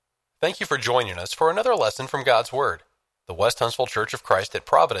Thank you for joining us for another lesson from God's Word. The West Huntsville Church of Christ at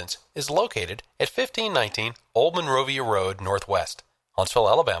Providence is located at 1519 Old Monrovia Road Northwest, Huntsville,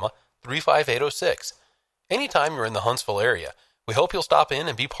 Alabama, 35806. Anytime you're in the Huntsville area, we hope you'll stop in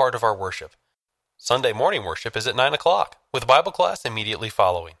and be part of our worship. Sunday morning worship is at 9 o'clock, with Bible class immediately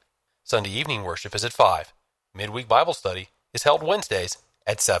following. Sunday evening worship is at 5. Midweek Bible study is held Wednesdays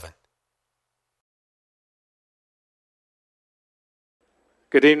at 7.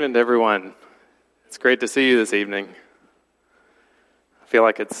 Good evening, everyone. It's great to see you this evening. I feel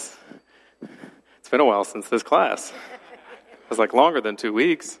like it's been a while since this class. It was like longer than 2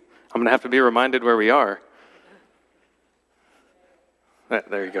 weeks. I'm going to have to be reminded where we are.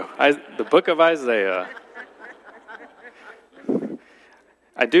 There you go. The book of Isaiah.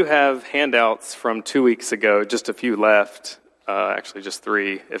 I do have handouts from 2 weeks ago, just a few left. Actually, just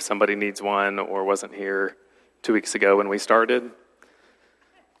 3, if somebody needs one or wasn't here 2 weeks ago when we started.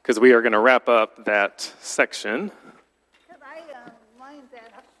 Because we are going to wrap up that section. Mine's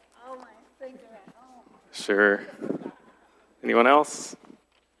at all my things are at home. Sure. Anyone else?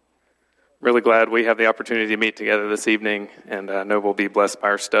 Really glad we have the opportunity to meet together this evening, and I know we'll be blessed by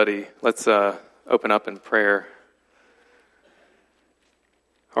our study. Let's open up in prayer.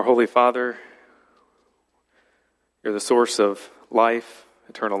 Our Holy Father, you're the source of life,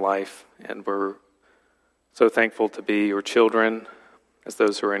 eternal life, and we're so thankful to be your children as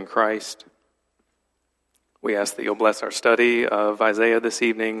those who are in Christ. We ask that you'll bless our study of Isaiah this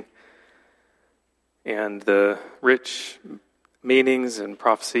evening and the rich meanings and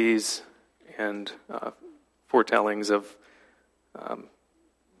prophecies and foretellings of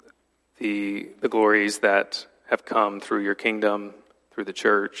the glories that have come through your kingdom, through the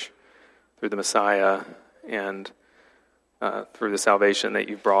church, through the Messiah, and through the salvation that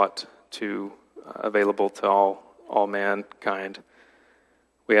you've brought to available to all mankind.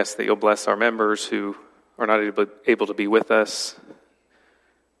 We ask that you'll bless our members who are not able to be with us,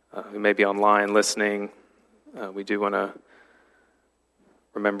 who may be online listening. We do want to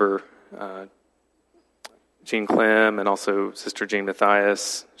remember Jean Clem and also Sister Jean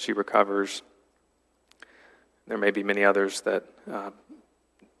Matthias. She recovers. There may be many others that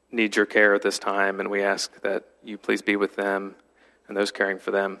need your care at this time, and we ask that you please be with them and those caring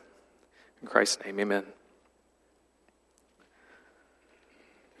for them. In Christ's name, amen.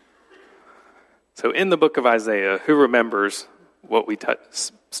 So in the book of Isaiah, who remembers what we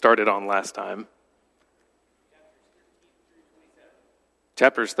started on last time?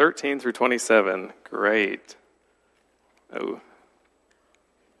 Chapters 13 through 27. Great. Oh.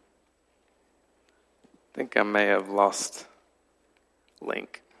 I think I may have lost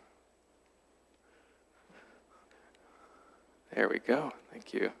link. There we go.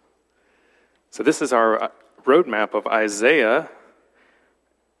 Thank you. So this is our roadmap of Isaiah,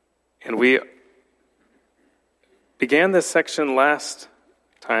 and we began this section last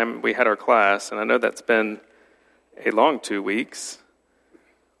time we had our class, and I know that's been a long 2 weeks.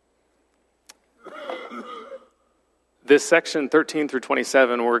 This section 13 through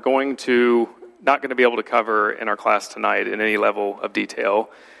 27, we're not going to be able to cover in our class tonight in any level of detail,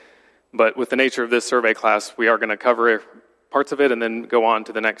 but with the nature of this survey class, we are going to cover parts of it and then go on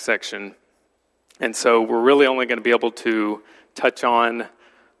to the next section. And so we're really only going to be able to touch on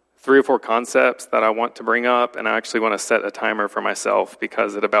 3 or 4 concepts that I want to bring up, and I actually want to set a timer for myself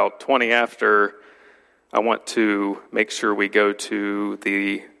because at about 20 after, I want to make sure we go to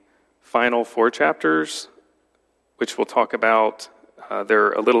the final 4 chapters, which we'll talk about.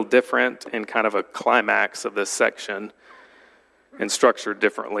 They're a little different in kind of a climax of this section and structured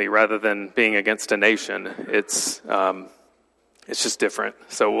differently rather than being against a nation. It's just different,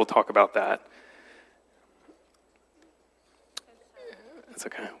 so we'll talk about that. It's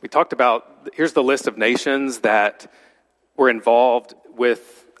okay. We talked about, here's the list of nations that were involved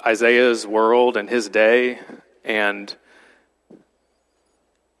with Isaiah's world and his day, and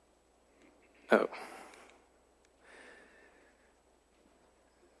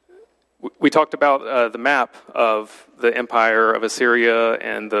we talked about the map of the empire of Assyria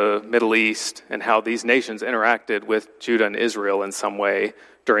and the Middle East and how these nations interacted with Judah and Israel in some way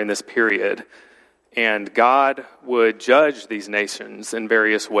during this period. And God would judge these nations in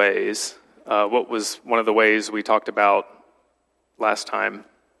various ways. What was one of the ways we talked about last time?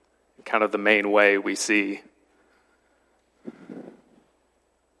 Kind of the main way we see.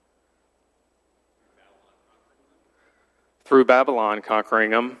 Through Babylon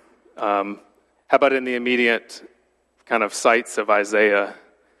conquering them. How about in the immediate kind of sites of Isaiah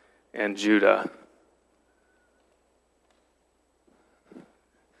and Judah?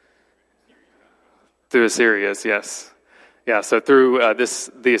 Through Assyria, yes. Yeah, so through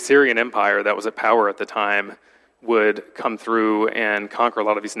the Assyrian Empire that was at power at the time would come through and conquer a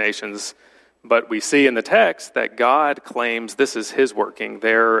lot of these nations. But we see in the text that God claims this is his working.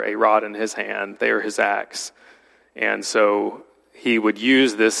 They're a rod in his hand. They are his axe. And so he would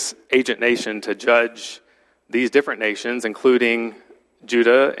use this agent nation to judge these different nations, including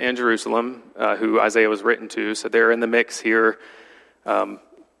Judah and Jerusalem, who Isaiah was written to. So they're in the mix here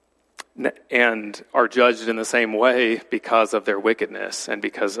and are judged in the same way because of their wickedness and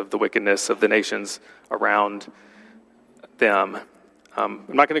because of the wickedness of the nations around them. I'm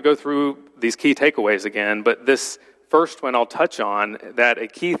not going to go through these key takeaways again, but this first one I'll touch on, that a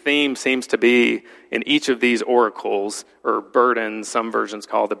key theme seems to be in each of these oracles, or burdens, some versions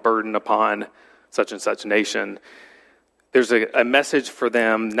call the burden upon such and such nation. There's a message for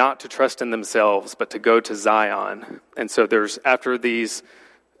them not to trust in themselves, but to go to Zion. And so there's, after these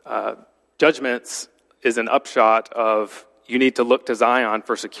judgments, is an upshot of you need to look to Zion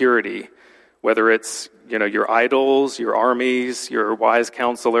for security, whether it's your idols, your armies, your wise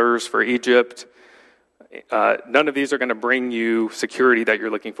counselors for Egypt. None of these are going to bring you security that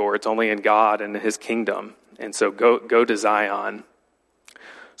you're looking for. It's only in God and his kingdom. And so go to Zion.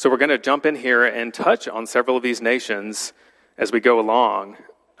 So we're going to jump in here and touch on several of these nations as we go along.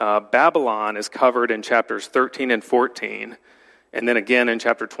 Babylon is covered in chapters 13 and 14, and then again in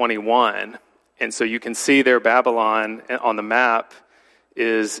chapter 21. And so you can see there Babylon on the map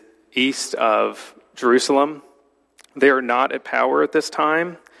is east of Jerusalem. They are not at power at this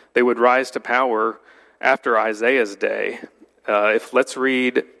time. They would rise to power after Isaiah's day. Let's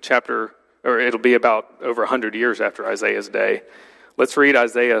read it'll be about over 100 years after Isaiah's day. Let's read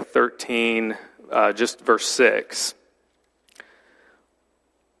Isaiah 13, just verse 6.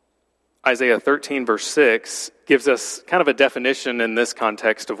 Isaiah 13, verse 6, gives us kind of a definition in this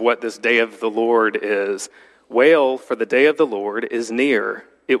context of what this day of the Lord is. Wail, for the day of the Lord is near.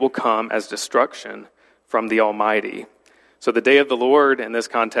 It will come as destruction from the Almighty. So the day of the Lord in this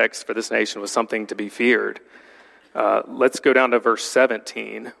context for this nation was something to be feared. Let's go down to verse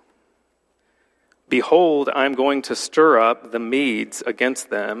 17. Behold, I am going to stir up the Medes against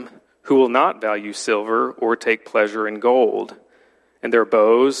them, who will not value silver or take pleasure in gold. And their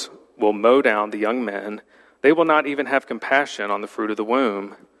bows will mow down the young men. They will not even have compassion on the fruit of the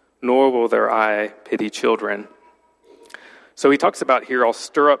womb, nor will their eye pity children. So he talks about here, I'll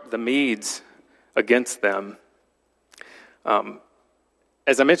stir up the Medes against them.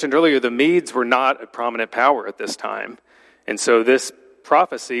 As I mentioned earlier, the Medes were not a prominent power at this time. And so this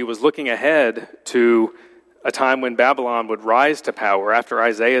prophecy was looking ahead to a time when Babylon would rise to power after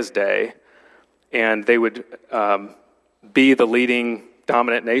Isaiah's day, and they would be the leading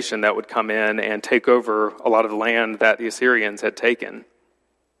dominant nation that would come in and take over a lot of the land that the Assyrians had taken.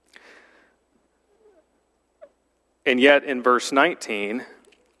 And yet in verse 19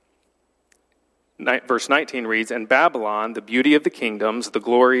 reads, "And Babylon, the beauty of the kingdoms, the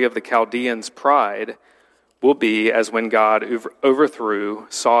glory of the Chaldeans' pride, will be as when God overthrew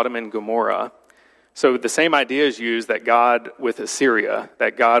Sodom and Gomorrah." So the same idea is used that God with Assyria,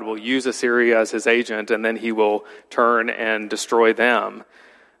 that God will use Assyria as his agent, and then he will turn and destroy them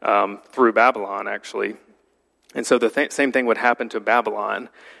through Babylon, actually. And so the same thing would happen to Babylon.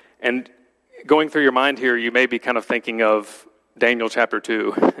 And going through your mind here, you may be kind of thinking of Daniel chapter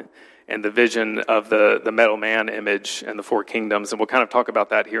 2 and the vision of the metal man image and the four kingdoms. And we'll kind of talk about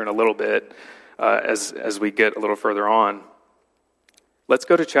that here in a little bit as we get a little further on. Let's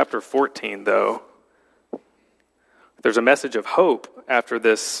go to chapter 14, though. There's a message of hope after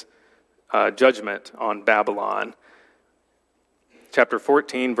this judgment on Babylon. Chapter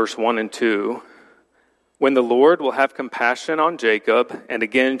 14, verse 1 and 2. "When the Lord will have compassion on Jacob and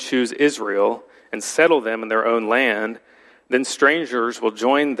again choose Israel and settle them in their own land, then strangers will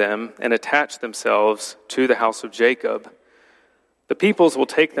join them and attach themselves to the house of Jacob. The peoples will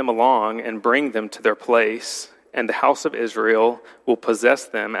take them along and bring them to their place, and the house of Israel will possess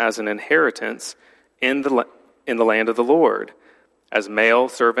them as an inheritance in the land of the Lord, as male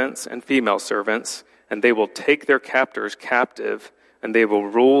servants and female servants, and they will take their captors captive, and they will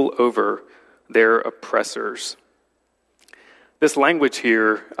rule over their oppressors." This language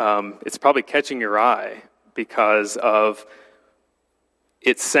here, it's probably catching your eye because of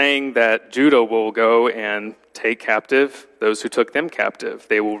it's saying that Judah will go and take captive those who took them captive.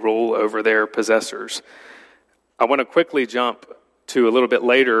 They will rule over their possessors. I want to quickly jump to a little bit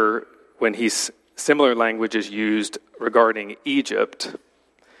later when similar language is used regarding Egypt,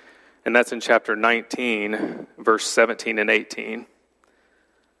 and that's in chapter 19, verse 17 and 18.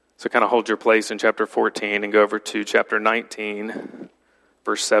 So kind of hold your place in chapter 14 and go over to chapter 19,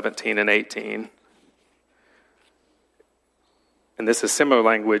 verse 17 and 18. And this is similar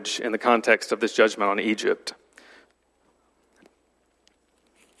language in the context of this judgment on Egypt.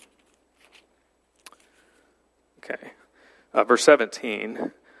 Okay. Verse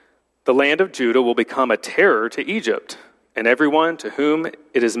 17. The land of Judah will become a terror to Egypt, and everyone to whom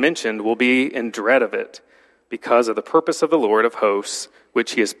it is mentioned will be in dread of it, because of the purpose of the Lord of hosts,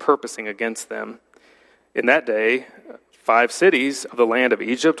 which he is purposing against them. In that day, 5 cities of the land of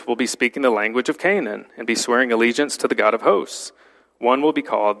Egypt will be speaking the language of Canaan and be swearing allegiance to the God of hosts. One will be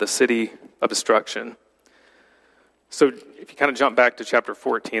called the city of destruction. So if you kind of jump back to chapter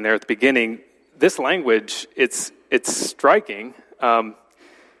 14 there at the beginning, this language, it's striking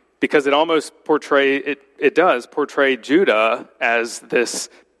because it almost it does portray Judah as this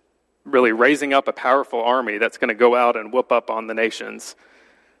really raising up a powerful army that's going to go out and whoop up on the nations.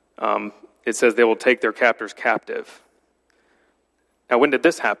 It says they will take their captors captive. Now, when did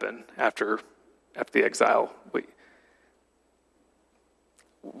this happen after the exile?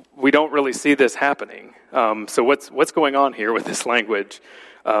 We don't really see this happening. So what's going on here with this language?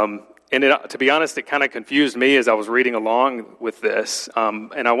 And to be honest, it kind of confused me as I was reading along with this.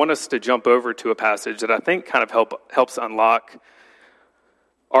 And I want us to jump over to a passage that I think kind of helps unlock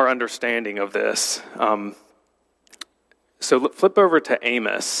our understanding of this. So flip over to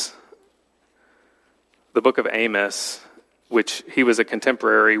Amos, the book of Amos, which he was a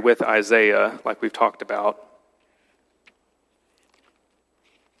contemporary with Isaiah, like we've talked about.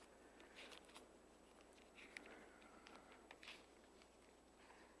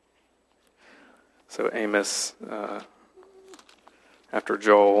 So Amos, after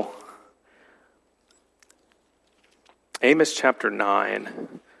Joel. Amos chapter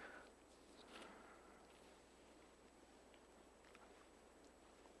 9.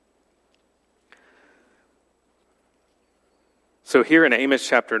 So here in Amos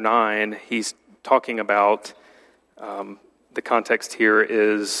chapter 9, he's talking about, the context here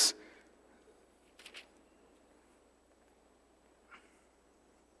is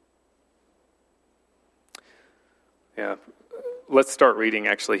let's start reading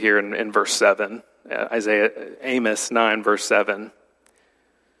actually here in verse 7. Amos 9, verse 7.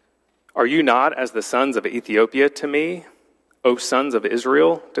 Are you not as the sons of Ethiopia to me, O sons of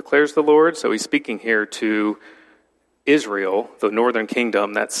Israel, declares the Lord? So he's speaking here to Israel, the northern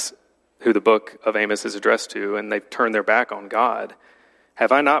kingdom. That's who the book of Amos is addressed to, and they've turned their back on God.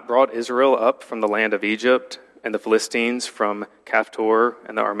 Have I not brought Israel up from the land of Egypt, and the Philistines from Caphtor,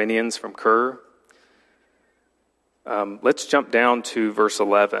 and the Armenians from Kir? Let's jump down to verse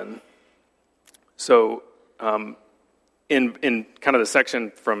 11. So in kind of the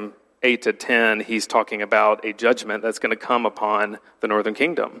section from 8 to 10, he's talking about a judgment that's going to come upon the northern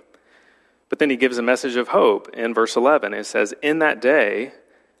kingdom. But then he gives a message of hope in verse 11. It says, in that day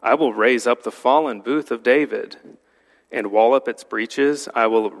I will raise up the fallen booth of David and wall up its breaches. I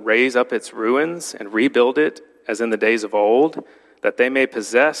will raise up its ruins and rebuild it as in the days of old, that they may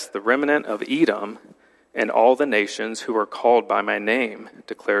possess the remnant of Edom and all the nations who are called by my name,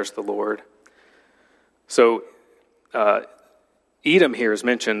 declares the Lord. So Edom here is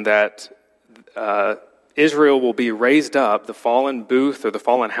mentioned that Israel will be raised up, the fallen booth or the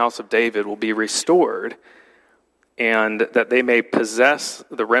fallen house of David will be restored, and that they may possess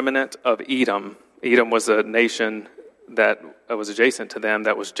the remnant of Edom. Edom was a nation that was adjacent to them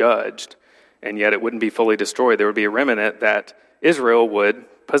that was judged, and yet it wouldn't be fully destroyed. There would be a remnant that Israel would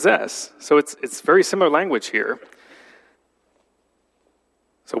possess. So it's very similar language here.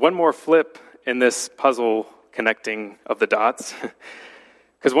 So one more flip in this puzzle connecting of the dots,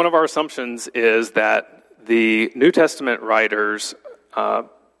 because one of our assumptions is that the New Testament writers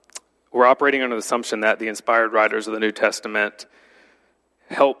were operating under the assumption that the inspired writers of the New Testament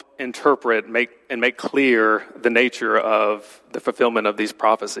help interpret, make clear the nature of the fulfillment of these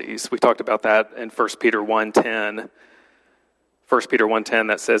prophecies. We talked about that in 1 Peter 1:10. 1 Peter 1:10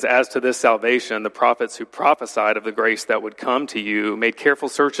 that says, as to this salvation, the prophets who prophesied of the grace that would come to you made careful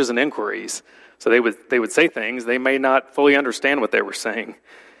searches and inquiries. So they would say things, they may not fully understand what they were saying.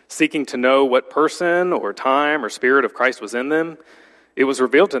 Seeking to know what person or time or spirit of Christ was in them, it was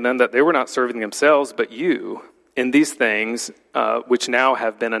revealed to them that they were not serving themselves, but you, in these things which now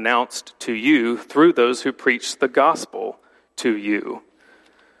have been announced to you through those who preach the gospel to you.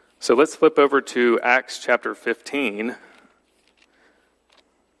 So let's flip over to Acts chapter 15.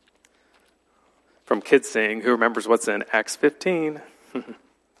 From Kids Sing, who remembers what's in Acts 15?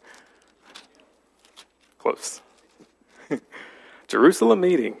 Close. Jerusalem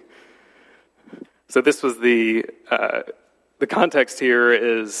meeting. So this was the context here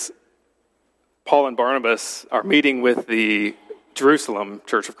is Paul and Barnabas are meeting with the Jerusalem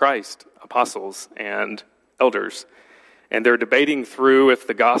Church of Christ, apostles and elders. And they're debating through if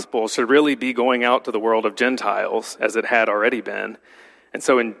the gospel should really be going out to the world of Gentiles, as it had already been. And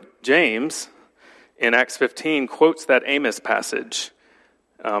so in James, in Acts 15, quotes that Amos passage.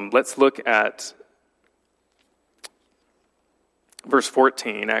 Let's look at verse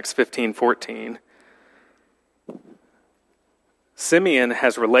 14, Acts 15:14. Simeon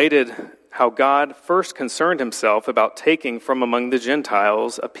has related how God first concerned himself about taking from among the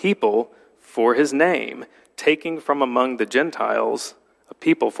Gentiles a people for his name, taking from among the Gentiles a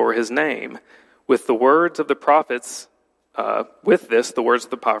people for his name. With the words of the prophets, with this, the words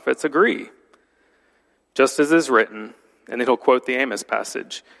of the prophets agree. Just as is written, and then he'll quote the Amos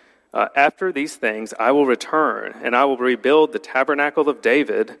passage, after these things I will return, and I will rebuild the tabernacle of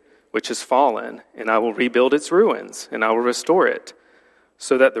David, which is fallen, and I will rebuild its ruins, and I will restore it,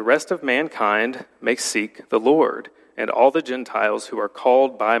 so that the rest of mankind may seek the Lord, and all the Gentiles who are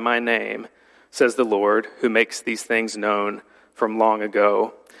called by my name, says the Lord, who makes these things known from long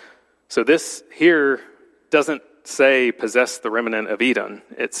ago. So this here doesn't say possess the remnant of Edom.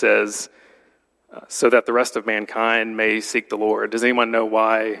 It says so that the rest of mankind may seek the Lord. Does anyone know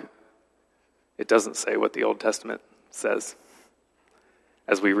why it doesn't say what the Old Testament says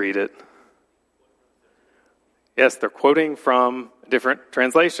as we read it? Yes, they're quoting from a different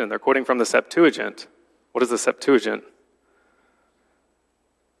translation. They're quoting from the Septuagint. What is the Septuagint?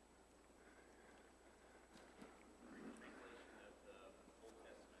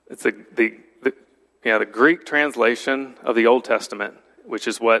 It's the Greek translation of the Old Testament, which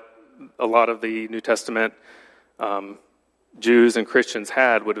is what a lot of the New Testament Jews and Christians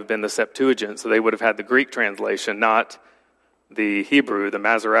had, would have been the Septuagint. So they would have had the Greek translation, not the Hebrew, the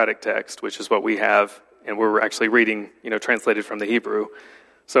Masoretic text, which is what we have, and we're actually reading, translated from the Hebrew.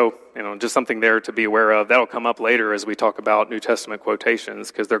 So, just something there to be aware of. That'll come up later as we talk about New Testament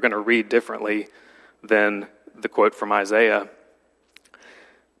quotations, because they're going to read differently than the quote from Isaiah.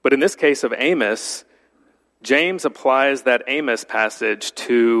 But in this case of Amos, James applies that Amos passage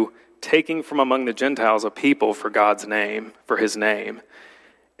to taking from among the Gentiles a people for God's name, for his name.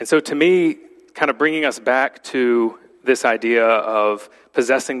 And so to me, kind of bringing us back to this idea of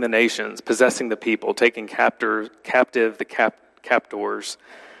possessing the nations, possessing the people, taking captive the captors.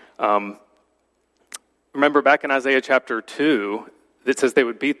 Remember back in Isaiah chapter 2, it says they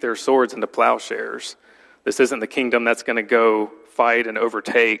would beat their swords into plowshares. This isn't the kingdom that's going to go fight and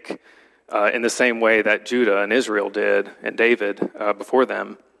overtake in the same way that Judah and Israel did, and David before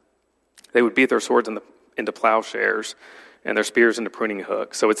them. They would beat their swords into plowshares and their spears into pruning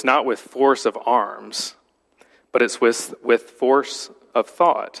hooks. So it's not with force of arms, but it's with force of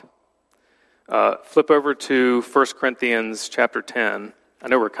thought. Flip over to 1 Corinthians chapter 10. I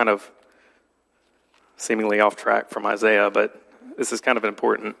know we're kind of seemingly off track from Isaiah, but this is kind of an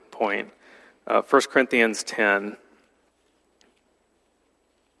important point. 1 Corinthians 10.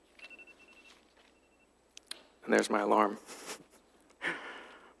 And there's my alarm.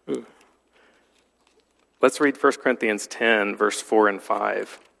 Let's read 1 Corinthians 10, verse 4 and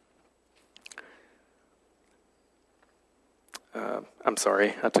 5. I'm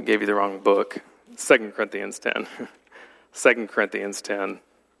sorry, I gave you the wrong book. 2 Corinthians 10. 2 Corinthians 10.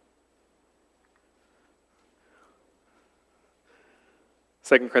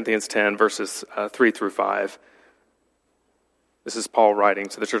 Corinthians 10, verses 3 through 5. This is Paul writing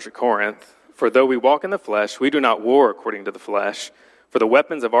to the church at Corinth. For though we walk in the flesh, we do not war according to the flesh. For the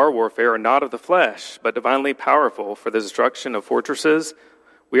weapons of our warfare are not of the flesh, but divinely powerful for the destruction of fortresses.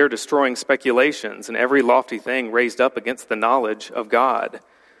 We are destroying speculations and every lofty thing raised up against the knowledge of God.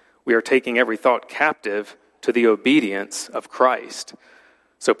 We are taking every thought captive to the obedience of Christ.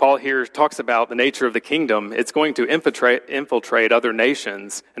 So Paul here talks about the nature of the kingdom. It's going to infiltrate other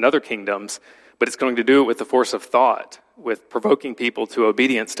nations and other kingdoms, but it's going to do it with the force of thought, with provoking people to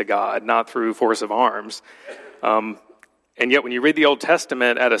obedience to God, not through force of arms. And yet when you read the Old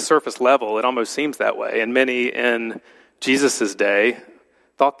Testament at a surface level, it almost seems that way. And many in Jesus' day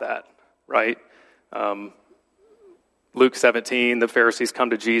thought that, right? Luke 17, the Pharisees come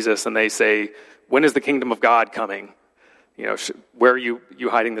to Jesus and they say, when is the kingdom of God coming? Where are you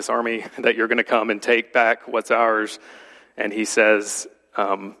hiding this army that you're going to come and take back what's ours? And he says,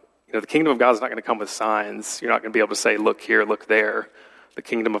 the kingdom of God is not going to come with signs. You're not going to be able to say, look here, look there. The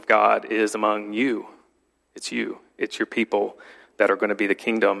kingdom of God is among you. It's you. It's your people that are going to be the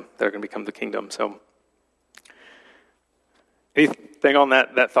kingdom, that are going to become the kingdom. So anything on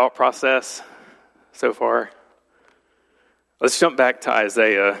that thought process so far? Let's jump back to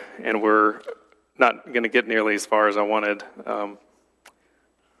Isaiah, and we're not going to get nearly as far as I wanted, but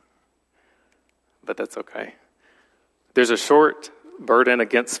that's okay. There's a short burden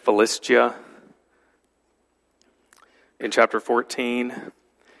against Philistia in chapter 14.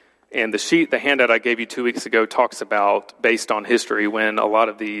 And the handout I gave you 2 weeks ago talks about, based on history, when a lot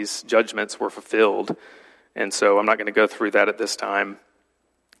of these judgments were fulfilled. And so I'm not going to go through that at this time.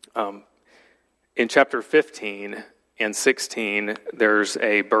 In chapter 15 and 16, there's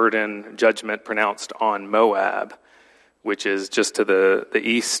a burden judgment pronounced on Moab, which is just to the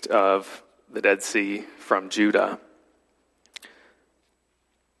east of the Dead Sea from Judah.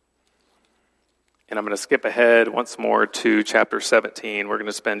 And I'm going to skip ahead once more to chapter 17. We're going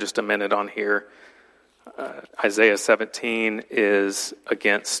to spend just a minute on here. Isaiah 17 is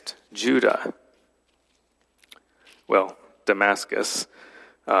against Judah. Well, Damascus,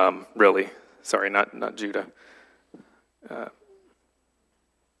 really. Sorry, not Judah.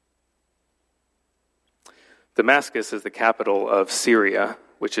 Damascus is the capital of Syria,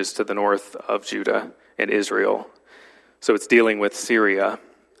 which is to the north of Judah and Israel. So it's dealing with Syria.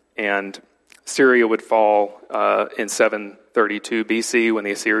 And Syria would fall in 732 BC when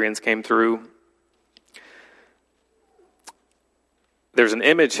the Assyrians came through. There's an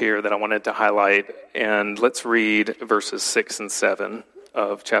image here that I wanted to highlight, and let's read verses 6 and 7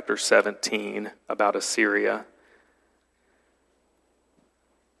 of chapter 17 about Assyria.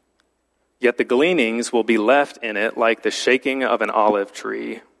 Yet the gleanings will be left in it like the shaking of an olive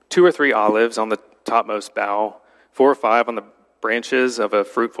tree, 2 or 3 olives on the topmost bough, 4 or 5 on the branches of a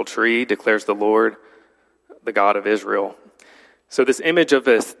fruitful tree, declares the Lord, the God of Israel. So this image of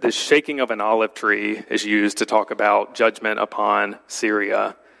this shaking of an olive tree is used to talk about judgment upon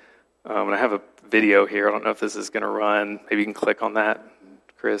Syria. And I have a video here. I don't know if this is going to run. Maybe you can click on that,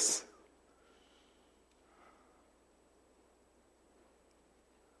 Chris.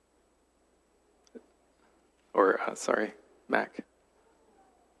 Or, sorry, Mac.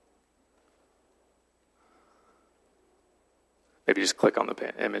 Maybe just click on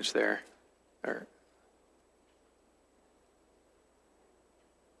the image there. Or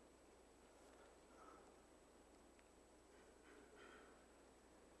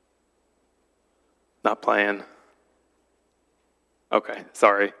not playing. Okay,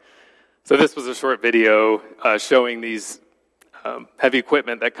 sorry. So this was a short video showing these heavy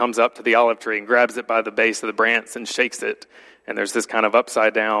equipment that comes up to the olive tree and grabs it by the base of the branch and shakes it. And there's this kind of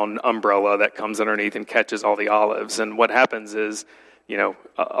upside down umbrella that comes underneath and catches all the olives. And what happens is,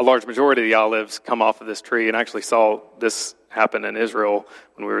 a large majority of the olives come off of this tree. And I actually saw this happen in Israel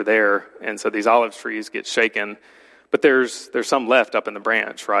when we were there. And so these olive trees get shaken, but there's some left up in the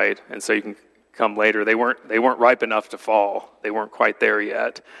branch, right? And so you can come later. They weren't ripe enough to fall. They weren't quite there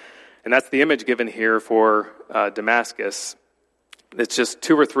yet. And that's the image given here for Damascus. It's just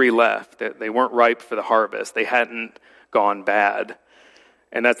 2 or 3 left. They weren't ripe for the harvest. They hadn't gone bad.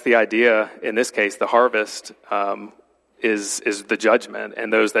 And that's the idea in this case. The harvest is the judgment,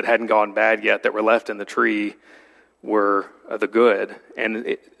 and those that hadn't gone bad yet that were left in the tree were the good.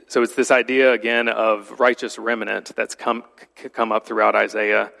 And so it's this idea again of righteous remnant that's come up throughout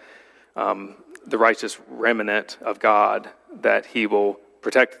Isaiah, the righteous remnant of God, that he will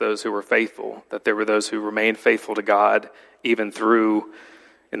protect those who were faithful, that there were those who remained faithful to God even through,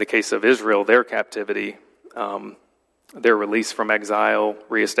 in the case of Israel, their captivity, their release from exile,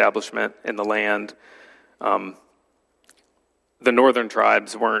 reestablishment in the land. The northern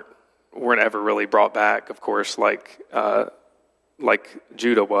tribes weren't ever really brought back, of course, like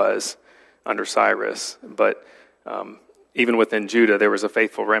Judah was under Cyrus. But even within Judah, there was a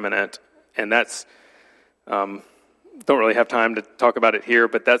faithful remnant, and that's don't really have time to talk about it here,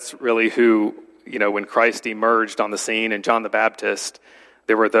 but that's really who, when Christ emerged on the scene in John the Baptist,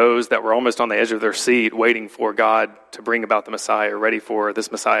 there were those that were almost on the edge of their seat waiting for God to bring about the Messiah, ready for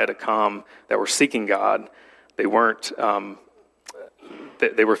this Messiah to come, that were seeking God. They weren't,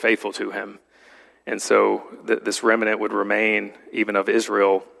 they were faithful to him. And so this remnant would remain, even of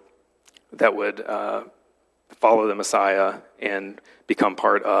Israel, that would follow the Messiah and become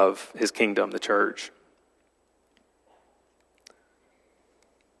part of his kingdom, the church.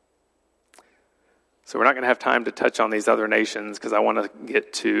 So we're not going to have time to touch on these other nations because I want to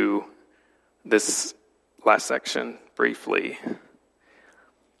get to this last section briefly.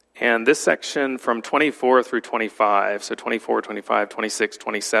 And this section from 24 through 25, so 24, 25, 26,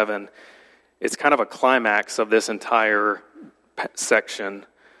 27, it's kind of a climax of this entire section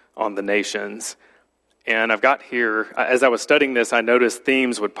on the nations. And I've got here, as I was studying this, I noticed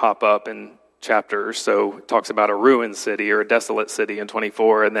themes would pop up in chapters. So it talks about a ruined city or a desolate city in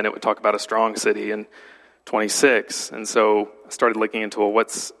 24, and then it would talk about a strong city in 26. And so I started looking into,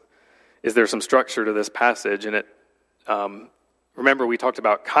 is there some structure to this passage? And remember we talked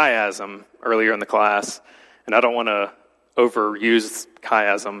about chiasm earlier in the class, and I don't want to overuse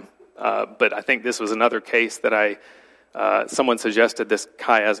chiasm, but I think this was another case that I someone suggested this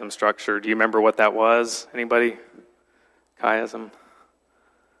chiasm structure. Do you remember what that was? Anybody? Chiasm?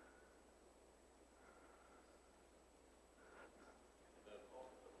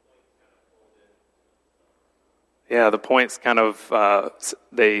 Yeah, the points kind of,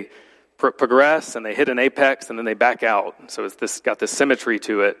 they progress and they hit an apex and then they back out. So it's got this symmetry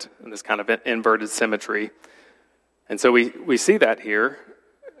to it, and this kind of inverted symmetry. And so we see that here.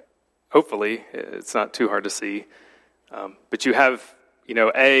 Hopefully, it's not too hard to see. But you have,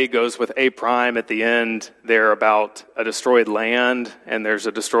 A goes with A prime at the end there about a destroyed land, and there's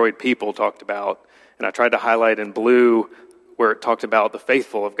a destroyed people talked about. And I tried to highlight in blue where it talked about the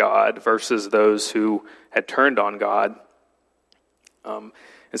faithful of God versus those who had turned on God. And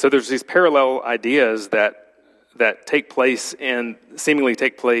so there's these parallel ideas that seemingly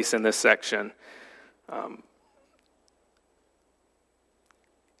take place in this section.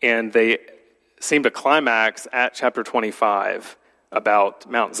 And they seem to climax at chapter 25 about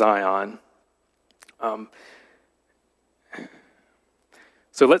Mount Zion.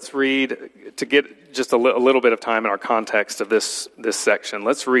 So let's read, to get just a little bit of time in our context of this section,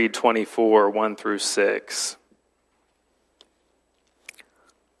 let's read 24, 1 through 6.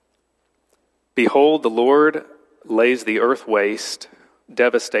 Behold, the Lord lays the earth waste,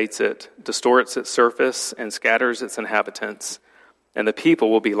 devastates it, distorts its surface, and scatters its inhabitants. And the people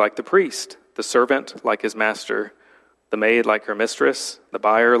will be like the priest, the servant like his master, the maid like her mistress, the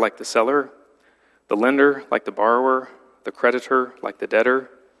buyer like the seller, the lender like the borrower, the creditor like the debtor.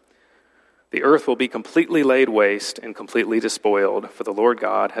 The earth will be completely laid waste and completely despoiled, for the Lord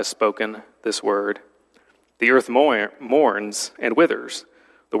God has spoken this word. The earth mourns and withers,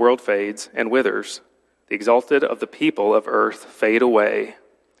 the world fades and withers. The exalted of the people of earth fade away.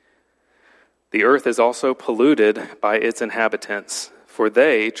 The earth is also polluted by its inhabitants, for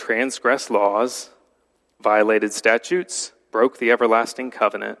they transgressed laws, violated statutes, broke the everlasting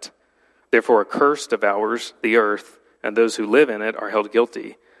covenant. Therefore a curse devours the earth, and those who live in it are held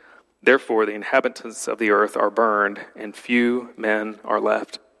guilty. Therefore the inhabitants of the earth are burned, and few men are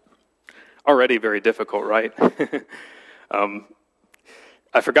left. Already very difficult, right?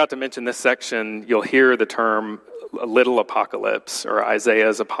 I forgot to mention this section. You'll hear the term little apocalypse, or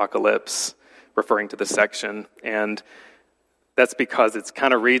Isaiah's apocalypse, referring to this section. And that's because it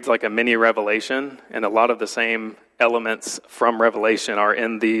kind of reads like a mini Revelation, and a lot of the same elements from Revelation are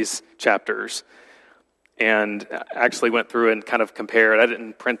in these chapters. And I actually went through and kind of compared. I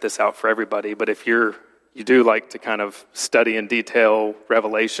didn't print this out for everybody, but if you do like to kind of study in detail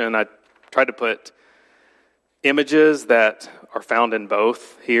Revelation, I tried to put images that are found in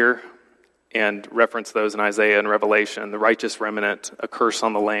both here and reference those in Isaiah and Revelation. The righteous remnant, a curse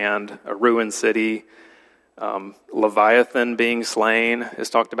on the land, a ruined city, Leviathan being slain is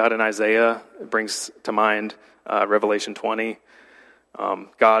talked about in Isaiah. It brings to mind Revelation 20.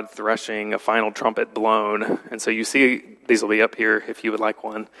 God threshing, a final trumpet blown. And so you see, these will be up here if you would like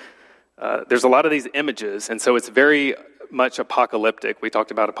one. There's a lot of these images, and so it's very much apocalyptic. We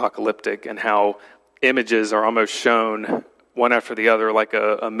talked about apocalyptic and how images are almost shown one after the other like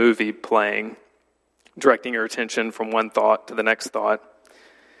a movie playing, directing your attention from one thought to the next thought.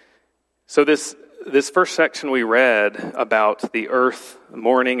 So this first section we read about the earth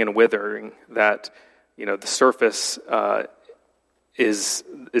mourning and withering, that the surface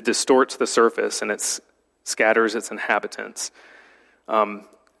it distorts the surface and it scatters its inhabitants.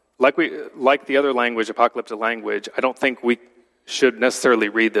 Like the other language, apocalyptic language, I don't think we should necessarily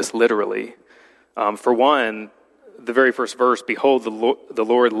read this literally. For one, the very first verse, behold, the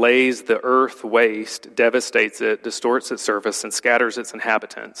Lord lays the earth waste, devastates it, distorts its surface, and scatters its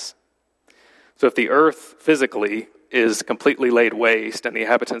inhabitants. So if the earth physically is completely laid waste and the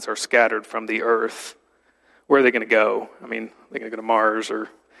inhabitants are scattered from the earth, where are they going to go? I mean, they're going to go to Mars, or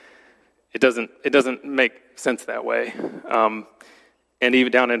it doesn't make sense that way. And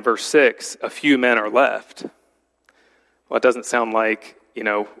even down in verse 6, a few men are left. Well, it doesn't sound like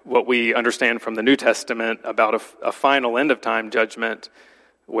what we understand from the New Testament about a final end of time judgment,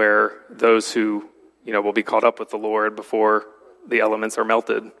 where those who will be caught up with the Lord before the elements are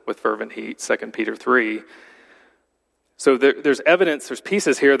melted with fervent heat, 2 Peter 3. So there's evidence, there's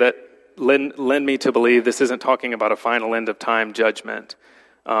pieces here that lend me to believe this isn't talking about a final end of time judgment.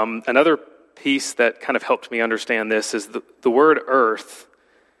 Another piece that kind of helped me understand this is the word earth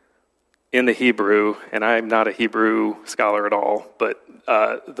in the Hebrew, and I'm not a Hebrew scholar at all, but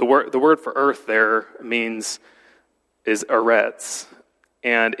the word for earth there is eretz,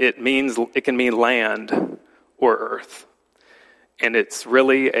 and it can mean land or earth. And it's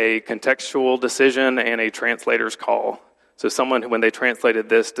really a contextual decision and a translator's call. So someone, when they translated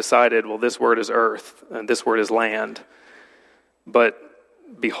this, decided, well, this word is earth and this word is land. But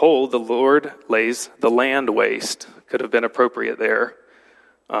behold, the Lord lays the land waste. Could have been appropriate there.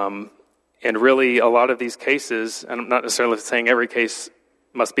 And really, a lot of these cases, and I'm not necessarily saying every case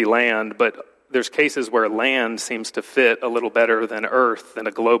must be land, but there's cases where land seems to fit a little better than earth, than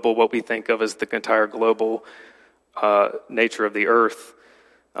a global, what we think of as the entire global nature of the earth.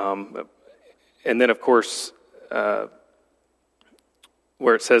 And then, of course, where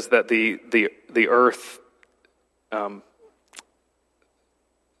it says that the earth, sorry,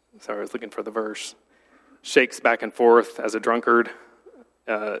 I was looking for the verse, shakes back and forth as a drunkard.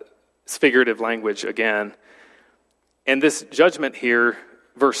 It's figurative language again. And this judgment here,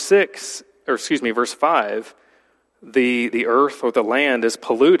 verse 5, the earth or the land is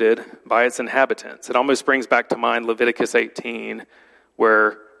polluted by its inhabitants. It almost brings back to mind Leviticus 18,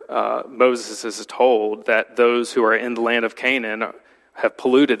 where Moses is told that those who are in the land of Canaan have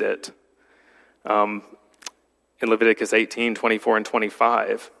polluted it. In Leviticus 18, 24 and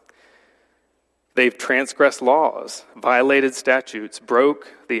 25. They've transgressed laws, violated statutes, broke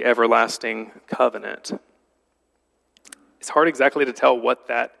the everlasting covenant. It's hard exactly to tell what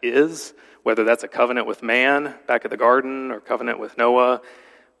that is, whether that's a covenant with man back at the garden or covenant with Noah,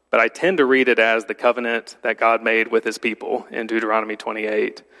 but I tend to read it as the covenant that God made with his people in Deuteronomy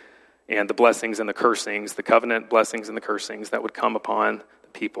 28, and the blessings and the cursings, the covenant blessings and the cursings that would come upon the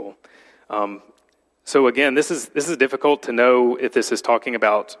people. So again, this is difficult to know if this is talking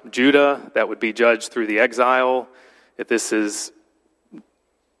about Judah that would be judged through the exile, if this is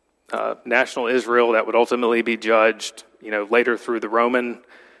national Israel that would ultimately be judged, later through the Roman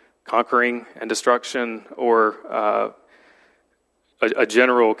conquering and destruction, or a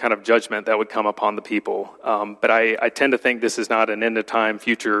general kind of judgment that would come upon the people. But I tend to think this is not an end-of-time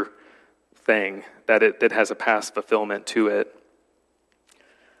future thing, that it has a past fulfillment to it.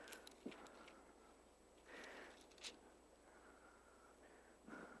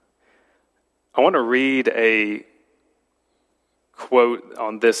 I want to read a quote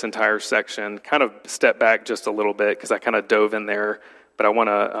on this entire section, kind of step back just a little bit because I kind of dove in there, but I want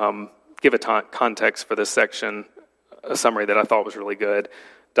to give a context for this section, a summary that I thought was really good.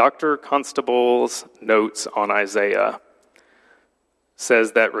 Dr. Constable's notes on Isaiah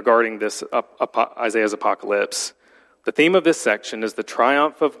says that regarding this Isaiah's apocalypse, the theme of this section is the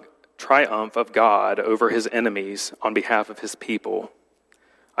triumph of God over his enemies on behalf of his people.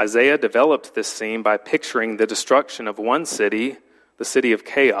 Isaiah developed this theme by picturing the destruction of one city, the city of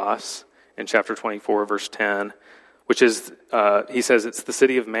chaos, in chapter 24, verse 10, which is, he says it's the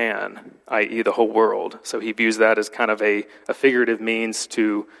city of man, i.e. the whole world. So he views that as kind of a figurative means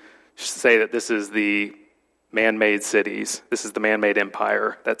to say that this is the man-made cities, this is the man-made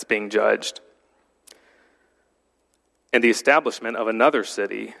empire that's being judged. And the establishment of another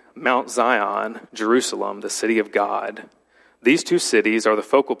city, Mount Zion, Jerusalem, the city of God. These two cities are the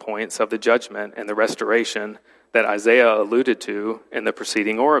focal points of the judgment and the restoration that Isaiah alluded to in the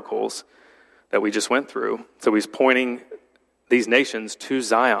preceding oracles that we just went through. So he's pointing these nations to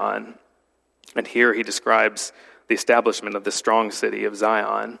Zion, and here he describes the establishment of the strong city of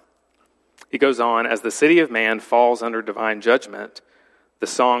Zion. He goes on, as the city of man falls under divine judgment, the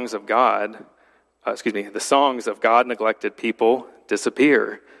songs of God neglected people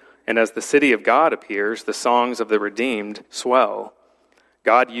disappear. And as the city of God appears, the songs of the redeemed swell.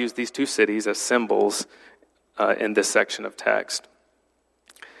 God used these two cities as symbols in this section of text.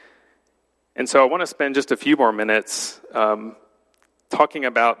 And so I want to spend just a few more minutes talking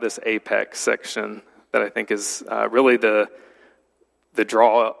about this apex section that I think is really the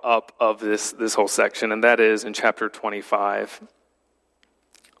draw up of this whole section, and that is in chapter 25.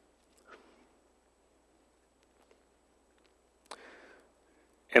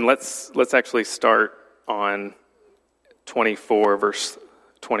 And let's actually start on 24, verse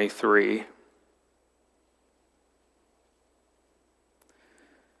 23.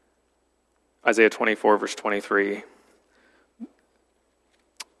 Isaiah 24, verse 23.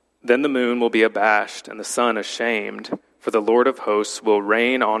 Then the moon will be abashed and the sun ashamed, for the Lord of hosts will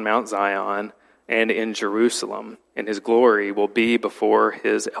reign on Mount Zion and in Jerusalem, and his glory will be before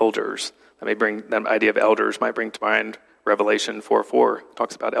his elders. That idea of elders might bring to mind Revelation 4:4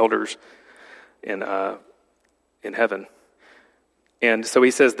 talks about elders in heaven. And so he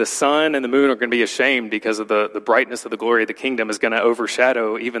says the sun and the moon are going to be ashamed because of the brightness of the glory of the kingdom is going to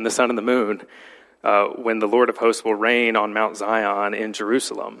overshadow even the sun and the moon when the Lord of hosts will reign on Mount Zion in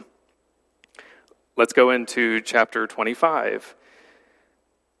Jerusalem. Let's go into chapter 25.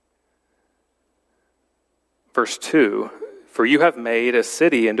 Verse 2, for you have made a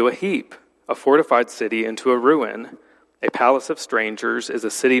city into a heap, a fortified city into a ruin. A palace of strangers is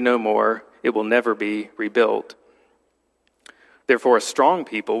a city no more. It will never be rebuilt. Therefore, a strong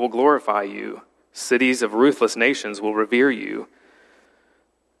people will glorify you. Cities of ruthless nations will revere you.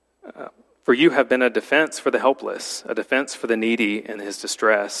 For you have been a defense for the helpless, a defense for the needy in his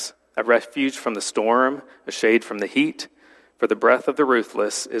distress, a refuge from the storm, a shade from the heat. For the breath of the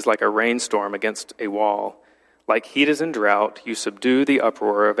ruthless is like a rainstorm against a wall. Like heat is in drought, you subdue the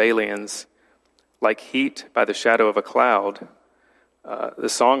uproar of aliens. Like heat by the shadow of a cloud, the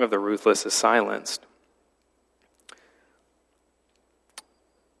song of the ruthless is silenced.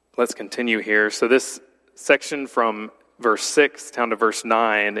 Let's continue here. So this section from verse 6 down to verse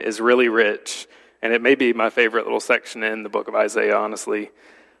 9 is really rich, and it may be my favorite little section in the book of Isaiah, honestly.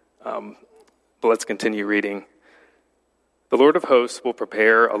 But let's continue reading. The Lord of hosts will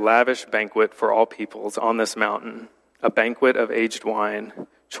prepare a lavish banquet for all peoples on this mountain, a banquet of aged wine,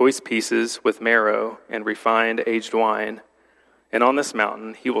 choice pieces with marrow and refined aged wine. And on this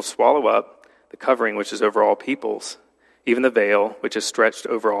mountain he will swallow up the covering which is over all peoples, even the veil which is stretched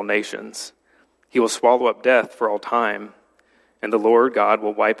over all nations. He will swallow up death for all time, and the Lord God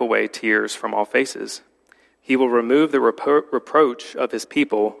will wipe away tears from all faces. He will remove the reproach of his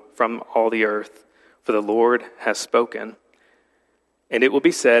people from all the earth, for the Lord has spoken. And it will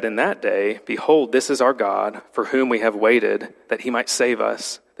be said in that day, behold, this is our God, for whom we have waited, that he might save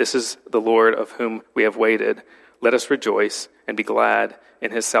us. This is the Lord of whom we have waited. Let us rejoice and be glad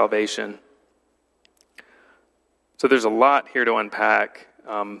in his salvation. So there's a lot here to unpack.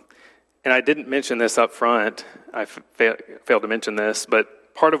 And I didn't mention this up front. I failed to mention this,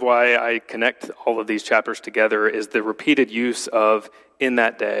 but part of why I connect all of these chapters together is the repeated use of in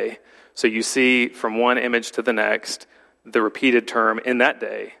that day. So you see from one image to the next, the repeated term, in that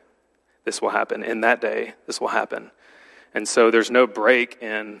day, this will happen. In that day, this will happen. And so there's no break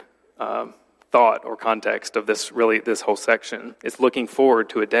in thought or context of this whole section. It's looking forward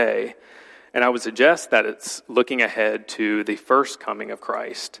to a day. And I would suggest that it's looking ahead to the first coming of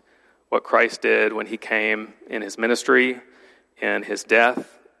Christ, what Christ did when he came in his ministry, in his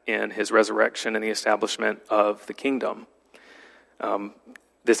death, in his resurrection, and the establishment of the kingdom.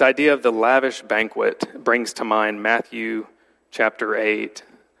 This idea of the lavish banquet brings to mind Matthew chapter 8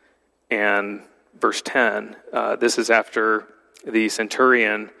 and verse 10. This is after the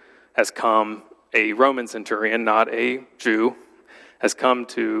centurion has come, a Roman centurion, not a Jew, has come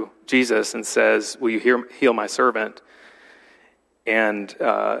to Jesus and says, will you heal my servant? And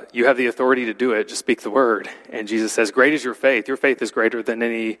you have the authority to do it, just speak the word. And Jesus says, great is your faith. Your faith is greater than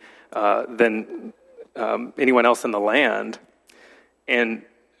anyone else in the land. And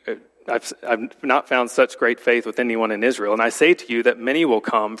I've not found such great faith with anyone in Israel. And I say to you that many will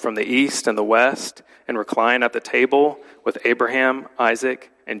come from the east and the west and recline at the table with Abraham,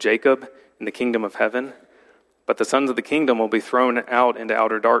 Isaac, and Jacob in the kingdom of heaven. But the sons of the kingdom will be thrown out into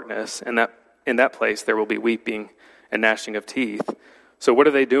outer darkness, and in that place there will be weeping and gnashing of teeth. So what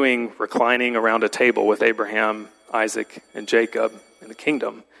are they doing reclining around a table with Abraham, Isaac, and Jacob in the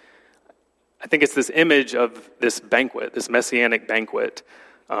kingdom? I think it's this image of this banquet, this messianic banquet.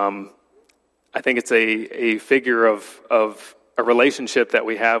 I think it's a figure of a relationship that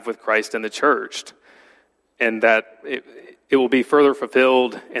we have with Christ and the church, and that it will be further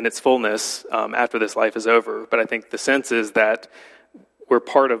fulfilled in its fullness after this life is over. But I think the sense is that we're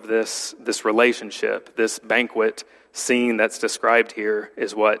part of this relationship, this banquet scene that's described here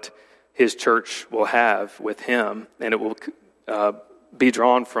is what his church will have with him, and it will be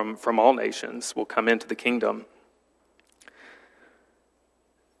drawn from all nations, will come into the kingdom.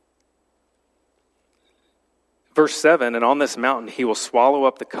 Verse 7, and on this mountain he will swallow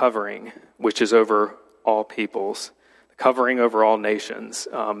up the covering which is over all peoples, the covering over all nations.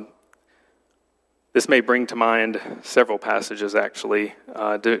 This may bring to mind several passages, actually.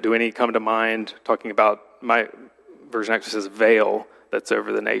 Do any come to mind talking about, my version actually says veil that's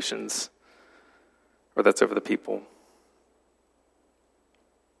over the nations, or that's over the people?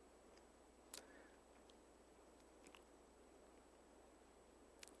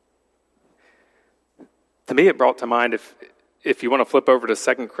 To me, it brought to mind, if you want to flip over to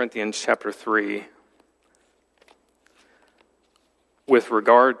 2 Corinthians chapter 3, with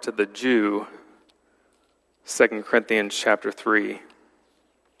regard to the Jew, 2 Corinthians chapter 3.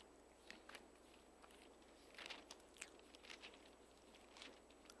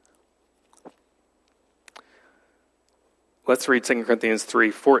 Let's read 2 Corinthians 3,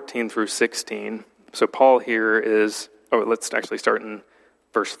 14 through 16. So Paul here is, let's actually start in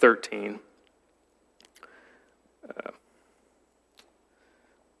verse 13.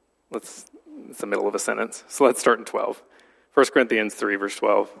 It's the middle of a sentence. So let's start in 12. 1 Corinthians 3, verse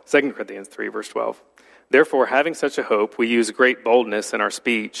 12. 2 Corinthians 3, verse 12. Therefore, having such a hope, we use great boldness in our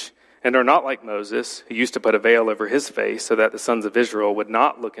speech, and are not like Moses, who used to put a veil over his face so that the sons of Israel would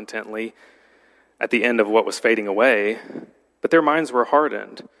not look intently at the end of what was fading away, but their minds were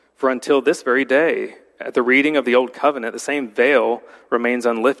hardened. For until this very day, at the reading of the Old Covenant, the same veil remains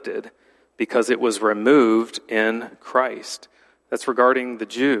unlifted because it was removed in Christ. That's regarding the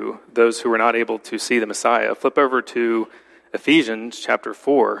Jew, those who were not able to see the Messiah. Flip over to Ephesians chapter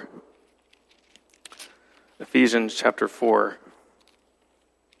 4. Ephesians chapter 4.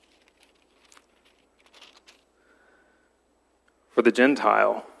 For the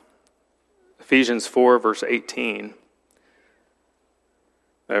Gentile, Ephesians 4, verse 18.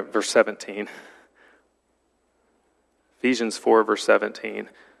 Verse 17. Ephesians 4, verse 17.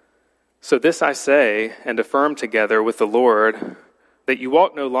 So this I say, and affirm together with the Lord, that you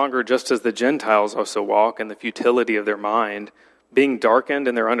walk no longer just as the Gentiles also walk in the futility of their mind, being darkened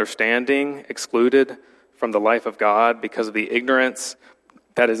in their understanding, excluded from the life of God because of the ignorance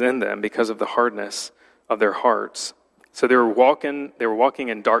that is in them, because of the hardness of their hearts. So they were walking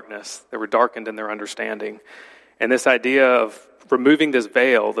in darkness. They were darkened in their understanding. And this idea of removing this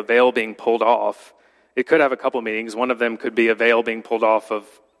veil, the veil being pulled off, it could have a couple meanings. One of them could be a veil being pulled off of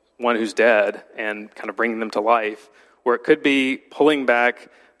one who's dead and kind of bringing them to life, or it could be pulling back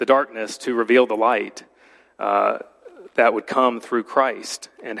the darkness to reveal the light that would come through Christ,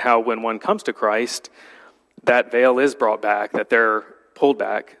 and how when one comes to Christ, that veil is brought back, that they're pulled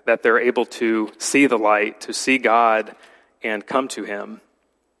back, that they're able to see the light, to see God and come to him.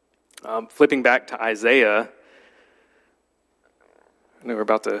 Flipping back to Isaiah, I know we're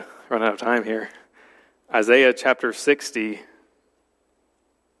about to run out of time here. Isaiah chapter 60.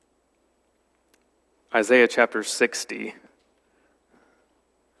 Isaiah chapter 60.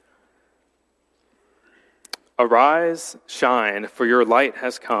 Arise, shine, for your light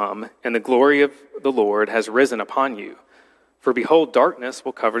has come, and the glory of the Lord has risen upon you. For behold, darkness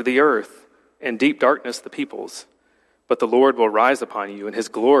will cover the earth, and deep darkness the peoples. But the Lord will rise upon you, and his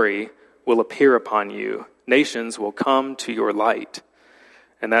glory will appear upon you. Nations will come to your light.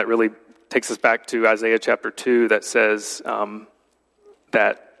 And that really takes us back to Isaiah chapter 2 that says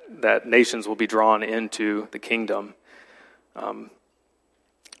that nations will be drawn into the kingdom.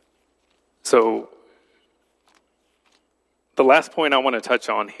 So the last point I want to touch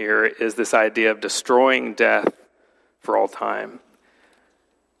on here is this idea of destroying death for all time.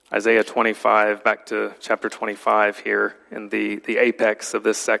 Isaiah 25, back to chapter 25 here in the apex of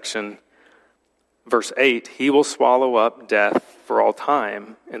this section. Verse 8, he will swallow up death for all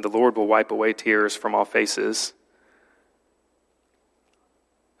time, and the Lord will wipe away tears from all faces.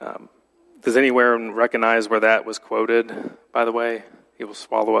 Does anyone recognize where that was quoted, by the way? He will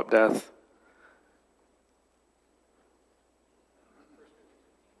swallow up death.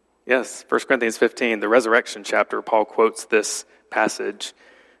 Yes, 1 Corinthians 15, the resurrection chapter, Paul quotes this passage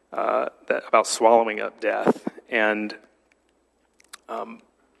about swallowing up death and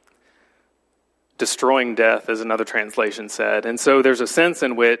destroying death, as another translation said. And so there's a sense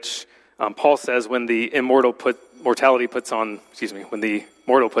in which Paul says when the mortal puts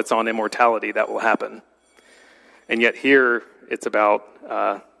on immortality, that will happen. And yet here it's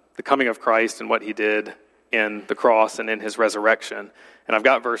about the coming of Christ and what he did in the cross and in his resurrection. And I've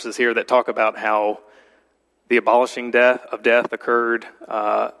got verses here that talk about how the abolishing of death occurred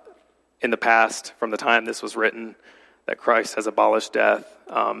in the past, from the time this was written, that Christ has abolished death,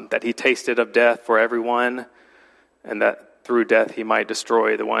 that he tasted of death for everyone, and that through death he might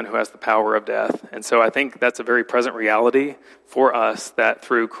destroy the one who has the power of death. And so I think that's a very present reality for us, that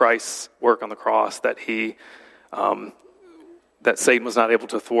through Christ's work on the cross, that that Satan was not able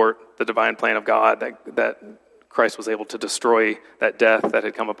to thwart the divine plan of God, that Christ was able to destroy that death that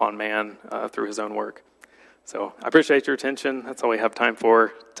had come upon man through his own work. So I appreciate your attention. That's all we have time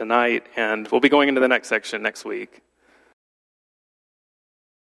for tonight, and we'll be going into the next section next week.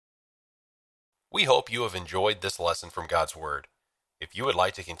 We hope you have enjoyed this lesson from God's Word. If you would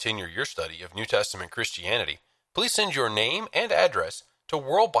like to continue your study of New Testament Christianity, please send your name and address to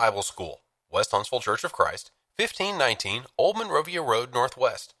World Bible School, West Huntsville Church of Christ, 1519 Old Monrovia Road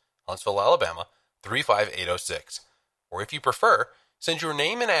Northwest, Huntsville, Alabama, 35806. Or if you prefer, send your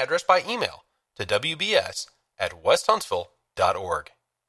name and address by email to wbs@westhuntsville.org.